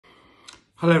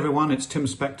Hello everyone, it's Tim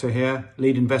Spector here,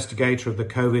 lead investigator of the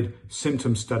COVID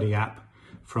symptom study app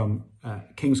from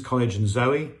King's College and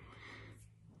Zoe.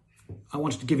 I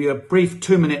wanted to give you a brief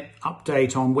 2-minute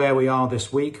update on where we are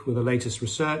this week with the latest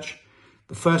research.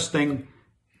 The first thing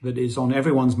that is on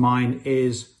everyone's mind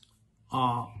is,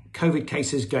 are COVID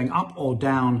cases going up or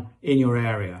down in your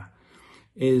area?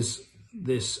 Is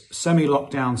this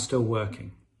semi-lockdown still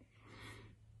working?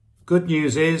 Good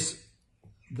news is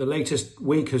the latest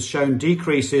week has shown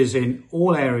decreases in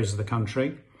all areas of the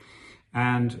country,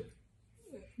 and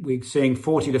we're seeing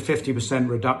 40 to 50%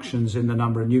 reductions in the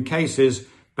number of new cases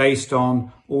based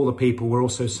on all the people we're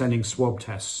also sending swab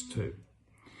tests to.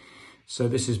 So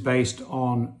this is based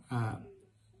on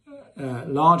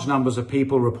large numbers of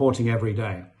people reporting every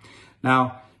day.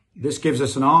 Now, this gives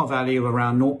us an R value of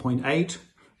around 0.8,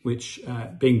 which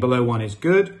being below 1 is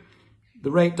good. The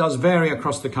rate does vary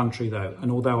across the country though,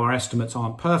 and although our estimates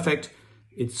aren't perfect,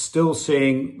 it's still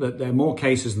seeing that there are more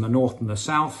cases in the north than the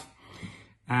south.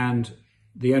 And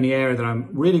the only area that I'm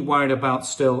really worried about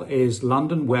still is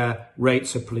London, where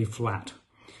rates are pretty flat.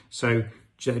 So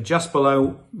just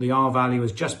below, the R value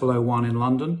is just below 1 in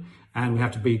London, and we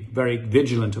have to be very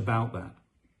vigilant about that.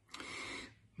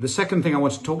 The second thing I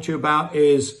want to talk to you about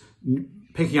is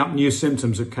picking up new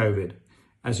symptoms of COVID.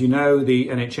 As you know, the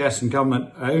NHS and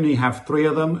government only have 3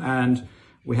 of them, and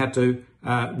we had to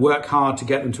work hard to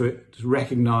get them to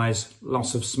recognise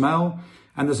loss of smell.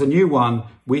 And there's a new one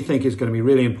we think is going to be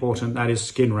really important, that is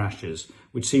skin rashes,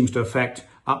 which seems to affect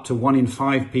up to 1 in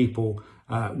 5 people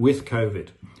with COVID.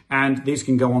 And these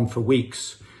can go on for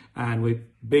weeks. And we're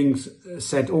being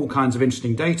sent all kinds of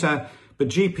interesting data, but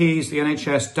GPs, the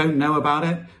NHS, don't know about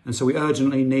it. And so we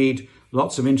urgently need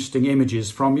lots of interesting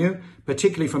images from you,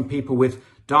 particularly from people with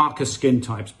darker skin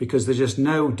types, because there's just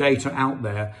no data out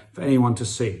there for anyone to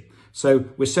see. So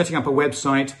we're setting up a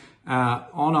website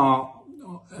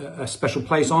a special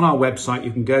place on our website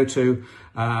you can go to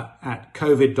at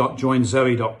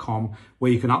covid.joinzoe.com,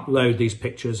 where you can upload these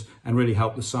pictures and really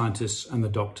help the scientists and the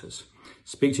doctors.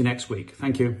 Speak to you next week.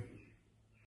 Thank you.